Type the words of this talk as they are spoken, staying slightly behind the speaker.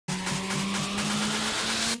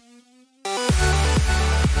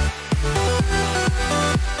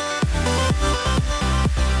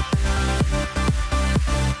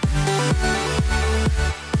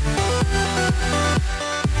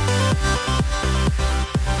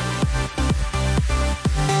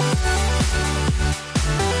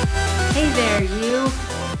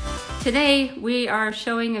Today we are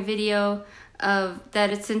showing a video that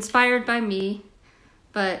it's inspired by me,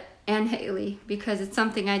 and Haley, because it's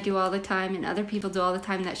something I do all the time and other people do all the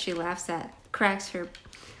time that she laughs at, cracks her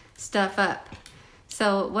stuff up.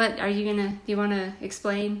 So what are you do you want to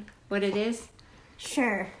explain what it is?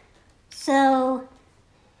 Sure. So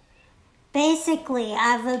basically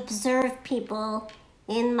I've observed people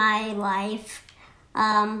in my life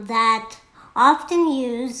that often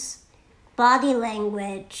use body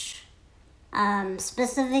language,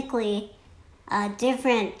 specifically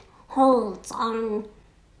different holds on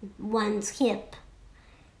one's hip.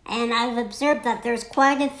 And I've observed that there's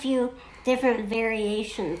quite a few different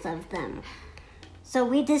variations of them. So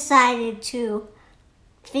we decided to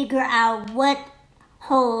figure out what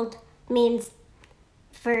hold means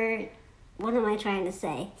for, what am I trying to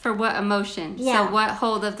say? For what emotion? Yeah. So what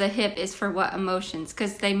hold of the hip is for what emotions?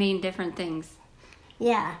 Because they mean different things.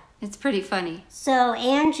 Yeah. It's pretty funny. So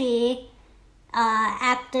Angie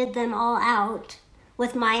acted them all out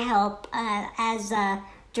with my help as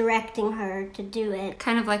directing her to do it.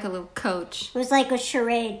 Kind of like a little coach. It was like a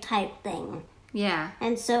charade type thing. Yeah.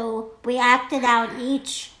 And so we acted out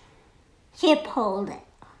each hip hold.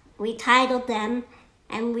 We titled them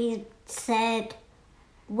and we said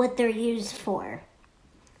what they're used for.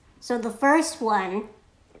 So the first one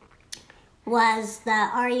was the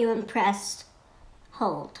 "Are you impressed?"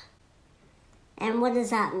 hold. And what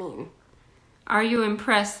does that mean? Are you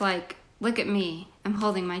impressed? Like, look at me. I'm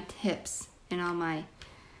holding my hips and all my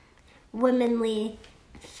womanly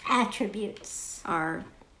attributes are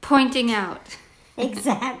pointing out.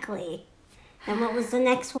 Exactly. And what was the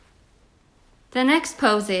next one? The next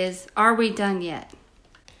pose is, are we done yet?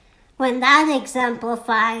 When that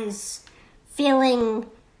exemplifies feeling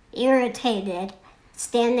irritated,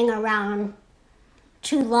 standing around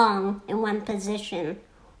too long in one position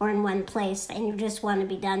or in one place, and you just want to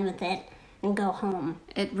be done with it and go home.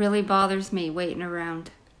 It really bothers me waiting around.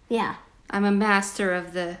 Yeah. I'm a master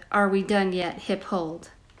of the "are we done yet" hip hold.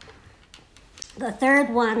 The third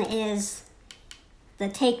one is the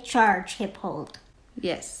 "take charge" hip hold.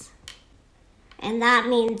 Yes. And that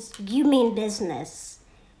means you mean business.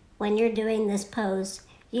 When you're doing this pose,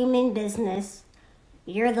 you mean business.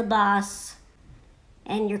 You're the boss,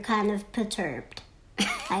 and you're kind of perturbed,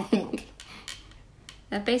 I think.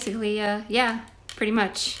 That basically, yeah, pretty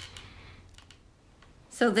much.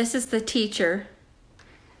 So this is the teacher.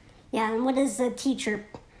 Yeah, and what does the teacher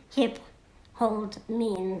hip hold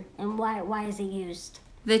mean, and why is it used?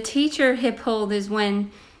 The teacher hip hold is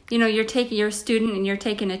when, you're a student and you're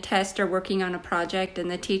taking a test or working on a project,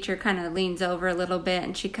 and the teacher kind of leans over a little bit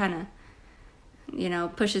and she kind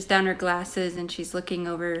of, pushes down her glasses and she's looking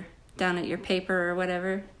over down at your paper or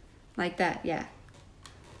whatever. Like that, yeah.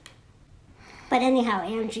 But anyhow,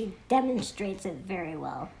 Angie demonstrates it very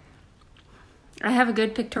well. I have a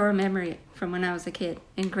good pictorial memory from when I was a kid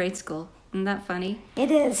in grade school. Isn't that funny? It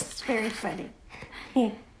is. It's very funny.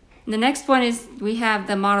 The next one is we have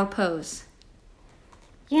the model pose.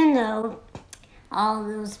 All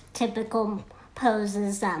those typical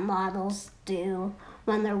poses that models do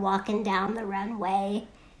when they're walking down the runway.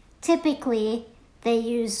 Typically, they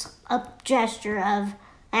use a gesture of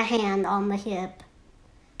a hand on the hip.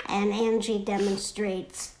 And Angie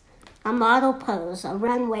demonstrates a model pose, a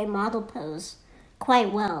runway model pose,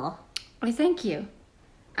 quite well. Why, thank you.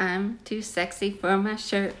 I'm too sexy for my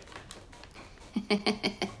shirt.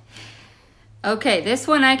 Okay, this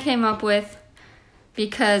one I came up with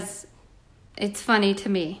because it's funny to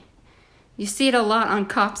me. You see it a lot on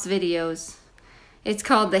cops' videos. It's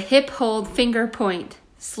called the hip hold finger point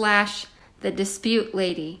 / the dispute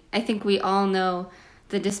lady. I think we all know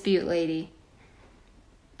the dispute lady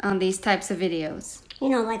on these types of videos.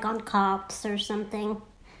 Like on Cops or something,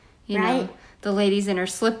 right? The lady's in her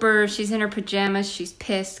slippers, she's in her pajamas, she's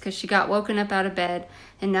pissed because she got woken up out of bed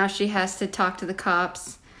and now she has to talk to the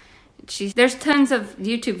cops. There's tons of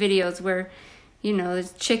YouTube videos where,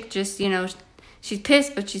 this chick just, she's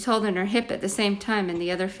pissed but she's holding her hip at the same time and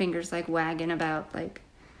the other finger's like wagging about like,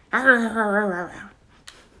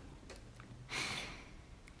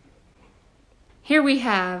 Here we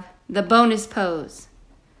have the bonus pose.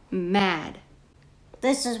 Mad.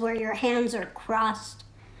 This is where your hands are crossed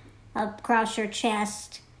across your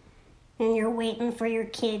chest and you're waiting for your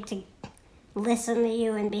kid to listen to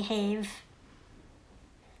you and behave.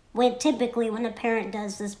 Typically when a parent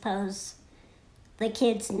does this pose, the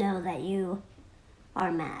kids know that you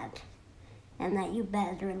are mad and that you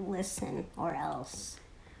better listen or else.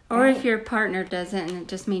 Or right? If your partner does it and it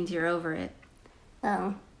just means you're over it.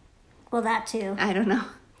 Oh, well, that too. I don't know.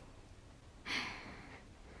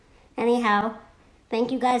 Anyhow,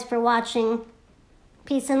 thank you guys for watching.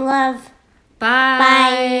 Peace and love. Bye.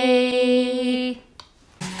 Bye.